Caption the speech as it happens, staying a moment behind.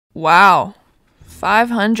Wow.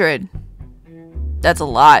 500. That's a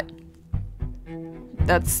lot.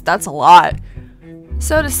 That's a lot.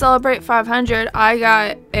 So to celebrate 500, I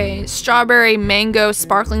got a strawberry mango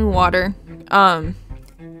sparkling water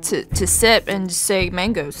to sip and just say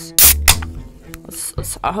mangoes.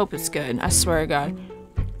 I hope it's good. I swear to God.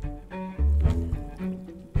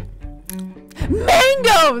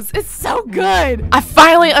 Mangoes! It's so good! I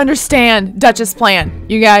finally understand Dutch's plan,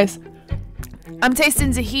 you guys. I'm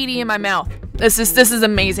tasting Tahiti in my mouth. This is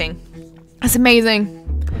amazing. It's amazing.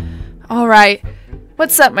 Alright.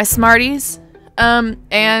 What's up, my smarties?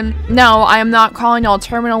 And no, I am not calling y'all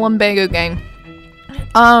Terminal Lumbago Gang.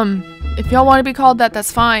 If y'all want to be called that,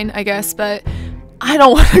 that's fine, I guess, but I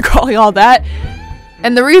don't want to call y'all that.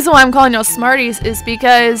 And the reason why I'm calling y'all smarties is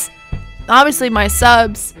because obviously my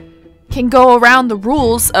subs can go around the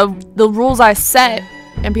rules I set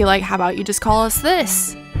and be like, how about you just call us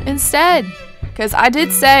this instead? Because I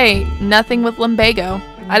did say nothing with lumbago.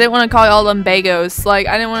 I didn't want to call y'all lumbagos. Like,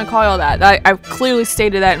 I didn't want to call y'all that. I clearly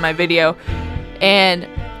stated that in my video. And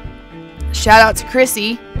shout out to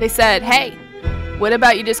Chrissy. They said, hey, what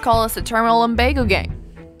about you just call us the Terminal Lumbago Gang?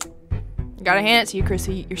 Gotta hand it to you,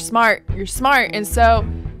 Chrissy. You're smart. You're smart. And so,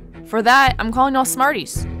 for that, I'm calling y'all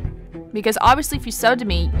smarties. Because obviously, if you sub to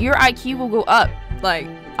me, your IQ will go up. Like,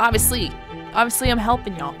 obviously. Obviously, I'm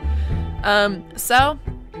helping y'all. So,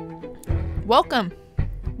 welcome.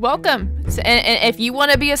 Welcome. And if you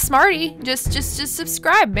want to be a smarty, just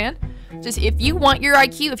subscribe, man. Just if you want your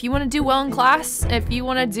IQ, if you want to do well in class, if you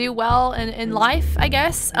want to do well in life, I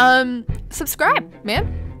guess, subscribe,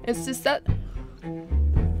 man. It's just that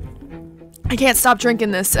I can't stop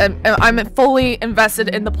drinking this. I'm fully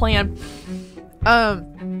invested in the plan.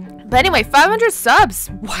 But anyway, 500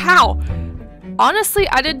 subs. Wow. Honestly,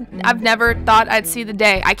 I've never thought I'd see the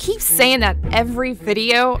day. I keep saying that every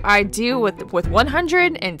video I do with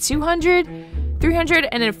 100 and 200, 300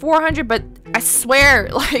 and then 400, but I swear,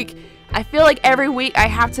 like, I feel like every week I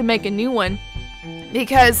have to make a new one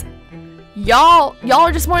because y'all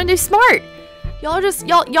are just wanting to do smart. Y'all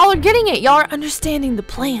are getting it. Y'all are understanding the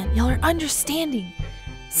plan. Y'all are understanding.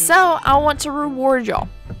 So I want to reward y'all.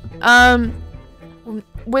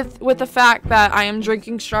 With the fact that I am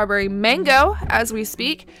drinking strawberry mango as we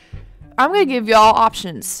speak, I'm gonna give y'all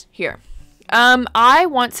options here. I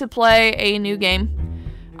want to play a new game.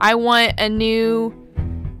 I want a new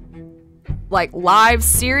like live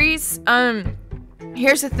series.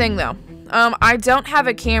 Here's the thing though. I don't have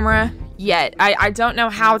a camera yet. I don't know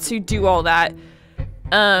how to do all that.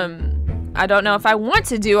 I don't know if I want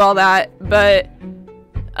to do all that, but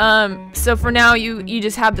so for now you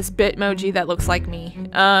just have this Bitmoji that looks like me.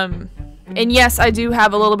 And yes, I do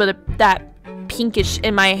have a little bit of that pinkish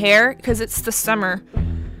in my hair because it's the summer,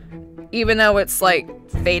 even though it's like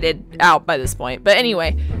faded out by this point. But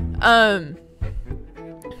anyway,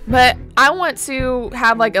 but I want to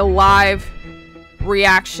have like a live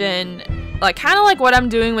reaction, like kind of like what I'm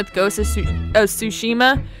doing with Ghost of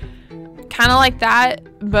Tsushima, kind of like that,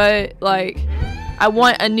 but like I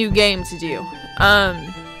want a new game to do.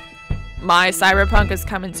 My Cyberpunk is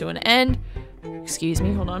coming to an end. Excuse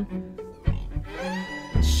me, hold on.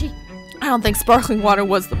 I don't think sparkling water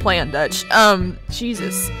was the plan, Dutch.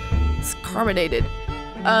 Jesus. It's carbonated.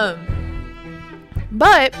 But,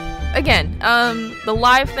 again, the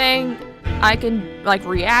live thing, I can, like,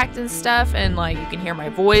 react and stuff, and, like, you can hear my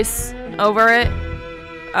voice over it.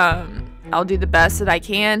 I'll do the best that I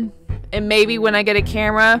can. And maybe when I get a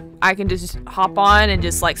camera, I can just hop on and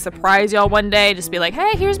just like surprise y'all one day. Just be like,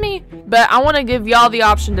 hey, here's me. But I want to give y'all the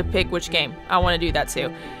option to pick which game. I want to do that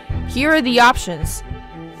too. Here are the options.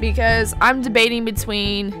 Because I'm debating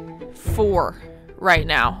between 4 right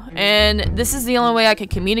now. And this is the only way I can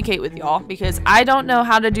communicate with y'all. Because I don't know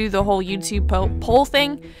how to do the whole YouTube poll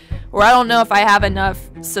thing. Or I don't know if I have enough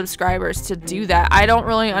subscribers to do that. I don't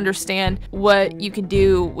really understand what you can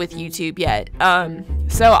do with YouTube yet.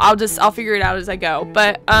 So I'll figure it out as I go.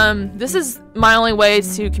 But this is my only way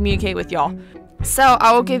to communicate with y'all. So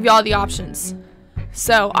I will give y'all the options.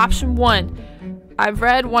 So option 1, I've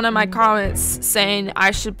read one of my comments saying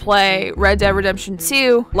I should play Red Dead Redemption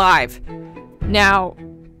 2 live. Now,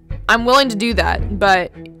 I'm willing to do that,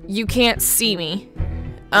 but you can't see me.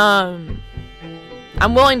 I'm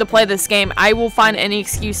willing to play this game. I will find any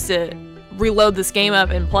excuse to reload this game up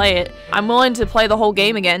and play it. I'm willing to play the whole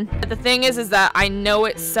game again. But the thing is that I know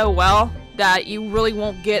it so well that you really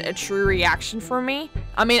won't get a true reaction from me.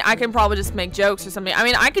 I mean, I can probably just make jokes or something. I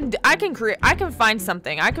mean, I can find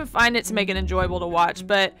something. I can find it to make it enjoyable to watch,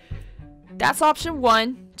 but that's option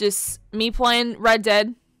 1. Just me playing Red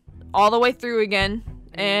Dead all the way through again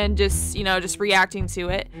and just, you know, just reacting to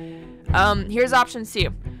it. Here's option 2.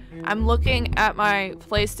 I'm looking at my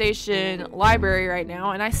PlayStation library right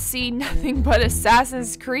now, and I see nothing but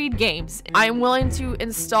Assassin's Creed games. I'm willing to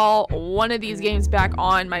install one of these games back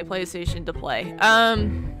on my PlayStation to play.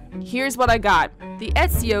 Here's what I got. The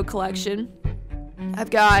Ezio collection.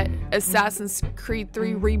 I've got Assassin's Creed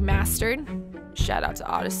 3 Remastered. Shout out to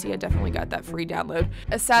Odyssey, I definitely got that free download.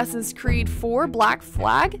 Assassin's Creed 4 Black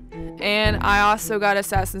Flag, and I also got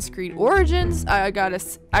Assassin's Creed Origins. I got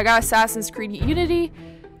Assassin's Creed Unity.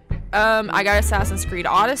 I got Assassin's Creed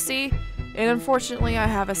Odyssey, and unfortunately I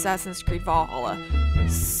have Assassin's Creed Valhalla.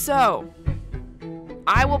 So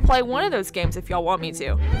I will play one of those games if y'all want me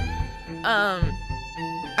to.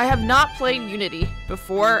 I have not played Unity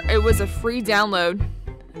before. It was a free download.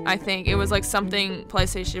 I think it was like something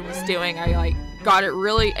PlayStation was doing. I like got it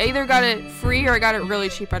really, either got it free or I got it really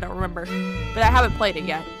cheap. I don't remember, but I haven't played it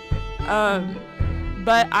yet.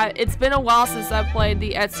 But it's been a while since I played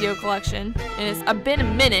the Ezio collection, and it's been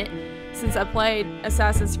a minute since I played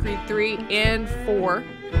Assassin's Creed 3 and 4.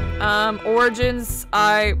 Origins,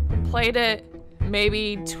 I played it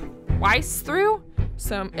maybe twice through,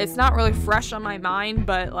 so it's not really fresh on my mind,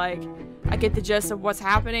 but like I get the gist of what's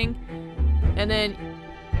happening. And then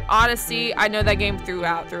Odyssey, I know that game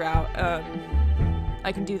throughout.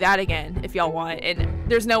 I can do that again if y'all want, and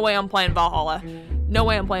there's no way I'm playing Valhalla. No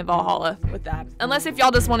way I'm playing Valhalla with that. Unless if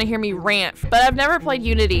y'all just want to hear me rant. But I've never played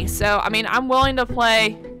Unity, so I mean, I'm willing to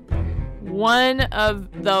play one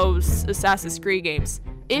of those Assassin's Creed games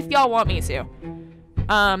if y'all want me to.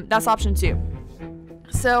 That's option 2.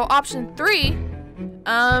 So option 3,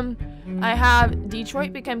 I have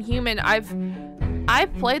Detroit Become Human.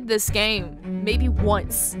 I've played this game maybe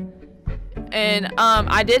once, and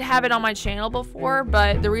I did have it on my channel before,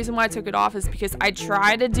 but the reason why I took it off is because I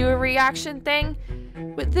tried to do a reaction thing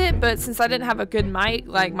with it, but since I didn't have a good mic,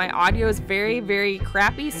 like my audio is very, very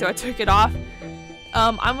crappy, so I took it off.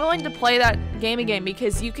 I'm willing to play that game again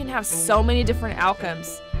because you can have so many different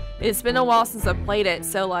outcomes. It's been a while since I played it,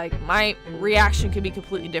 so like my reaction could be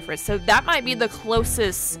completely different. So that might be the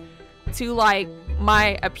closest to like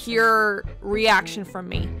a pure reaction from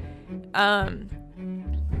me. And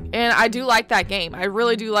I do like that game. I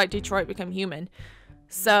really do like Detroit Become Human.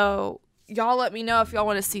 So y'all let me know if y'all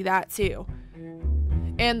want to see that too.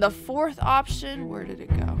 And the 4th option, where did it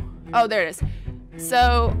go? Oh, there it is.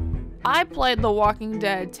 So I played the Walking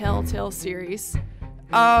Dead Telltale series.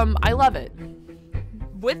 I love it.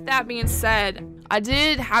 With that being said, I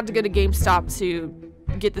did have to go to GameStop to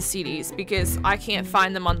get the CDs because I can't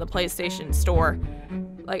find them on the PlayStation Store.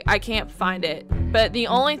 Like, I can't find it. But the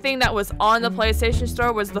only thing that was on the PlayStation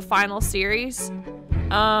Store was the final series.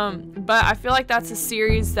 But I feel like that's a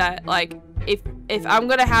series that, like, if I'm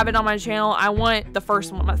gonna have it on my channel, I want the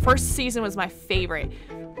first one. My first season was my favorite.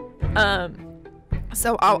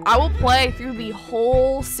 So I will play through the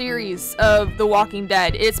whole series of The Walking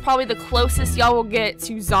Dead. It's probably the closest y'all will get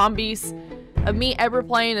to zombies of me ever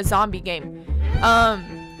playing a zombie game.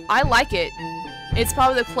 I like it. It's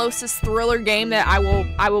probably the closest thriller game that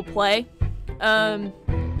I will play.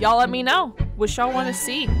 Y'all let me know what y'all want to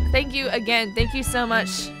see. Thank you again. Thank you so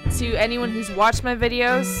much to anyone who's watched my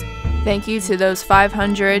videos. Thank you to those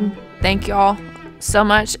 500. Thank y'all so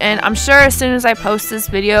much, and I'm sure as soon as I post this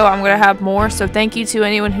video I'm gonna have more, so thank you to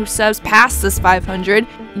anyone who subs past this 500.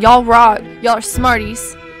 Y'all rock. Y'all are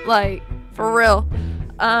smarties, like, for real.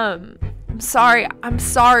 I'm sorry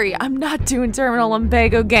I'm not doing Terminal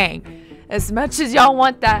Lumbago Gang. As much as y'all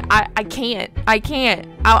want that, I can't.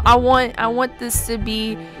 I want this to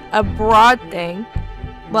be a broad thing,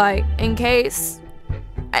 like, in case,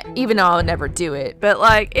 even though I'll never do it, but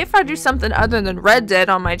like, if I do something other than Red Dead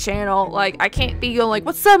on my channel, like, I can't be going like,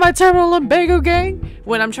 what's up, my Terminal Lumbago Gang,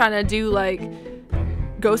 when I'm trying to do like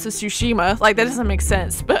Ghost of Tsushima. Like, that doesn't make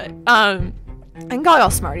sense. But and call y'all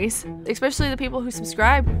smarties, especially the people who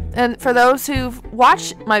subscribe, and for those who've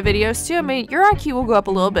watched my videos too. I mean, your IQ will go up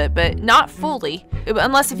a little bit, but not fully,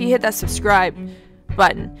 unless if you hit that subscribe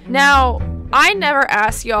button. Now, I never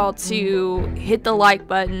ask y'all to hit the like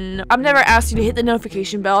button. I've never asked you to hit the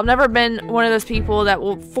notification bell. I've never been one of those people that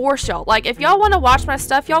will force y'all. Like, if y'all want to watch my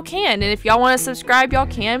stuff, y'all can. And if y'all want to subscribe, y'all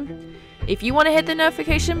can. If you want to hit the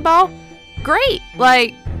notification bell, great.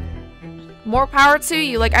 Like, more power to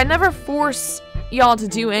you. Like, I never force y'all to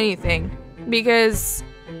do anything. Because,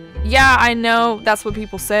 yeah, I know that's what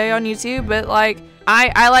people say on YouTube. But, like,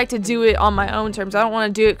 I like to do it on my own terms. I don't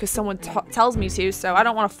want to do it because someone tells me to, so I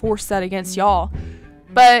don't want to force that against y'all.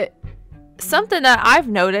 But something that I've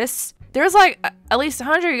noticed, there's like at least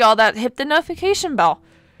 100 of y'all that hit the notification bell.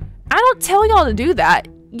 I don't tell y'all to do that.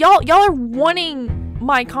 Y'all are wanting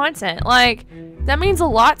my content. Like, that means a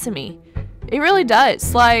lot to me. It really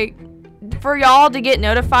does. Like, for y'all to get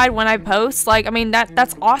notified when I post, like, I mean,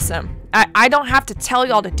 that's awesome. I don't have to tell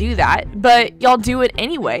y'all to do that, but y'all do it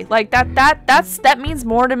anyway. Like, that means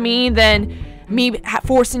more to me than me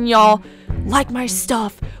forcing y'all, like my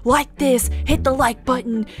stuff, like this, hit the like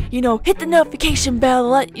button, you know, hit the notification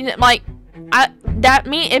bell, you know, like,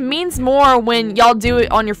 it means more when y'all do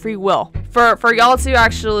it on your free will. For y'all to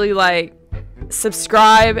actually, like,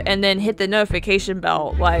 subscribe and then hit the notification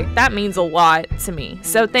bell, like, that means a lot to me.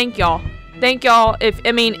 So thank y'all. Thank y'all.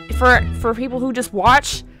 For people who just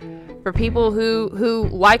watch, for people who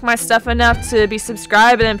like my stuff enough to be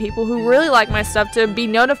subscribed, and then people who really like my stuff to be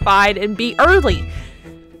notified and be early.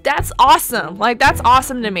 That's awesome. Like, that's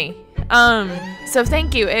awesome to me. So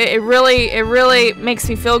thank you. It really makes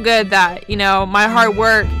me feel good that, you know, my hard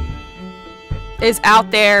work is out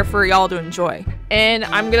there for y'all to enjoy. And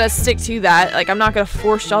I'm gonna stick to that. Like, I'm not gonna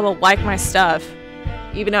force y'all to like my stuff,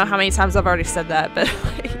 even though how many times I've already said that, but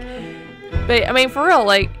but I mean, for real,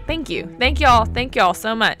 like, thank you. Thank y'all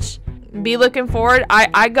so much. Be looking forward.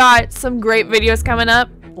 I got some great videos coming up.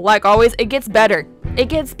 Like always, it gets better. It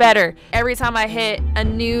gets better. Every time I hit a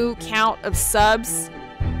new count of subs,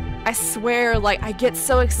 I swear, like, I get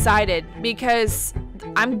so excited because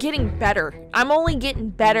I'm getting better. I'm only getting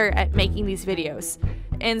better at making these videos.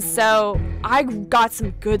 And so I got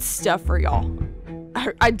some good stuff for y'all.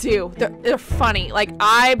 I do. They're funny. Like,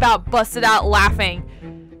 I about busted out laughing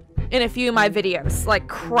in a few of my videos. Like,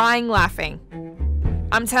 crying laughing.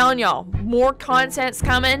 I'm telling y'all, more content's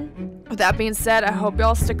coming. With that being said, I hope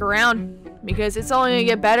y'all stick around because it's only gonna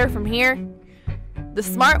get better from here. The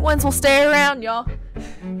smart ones will stay around, y'all.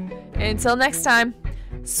 Until next time,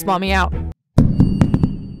 Small Me out.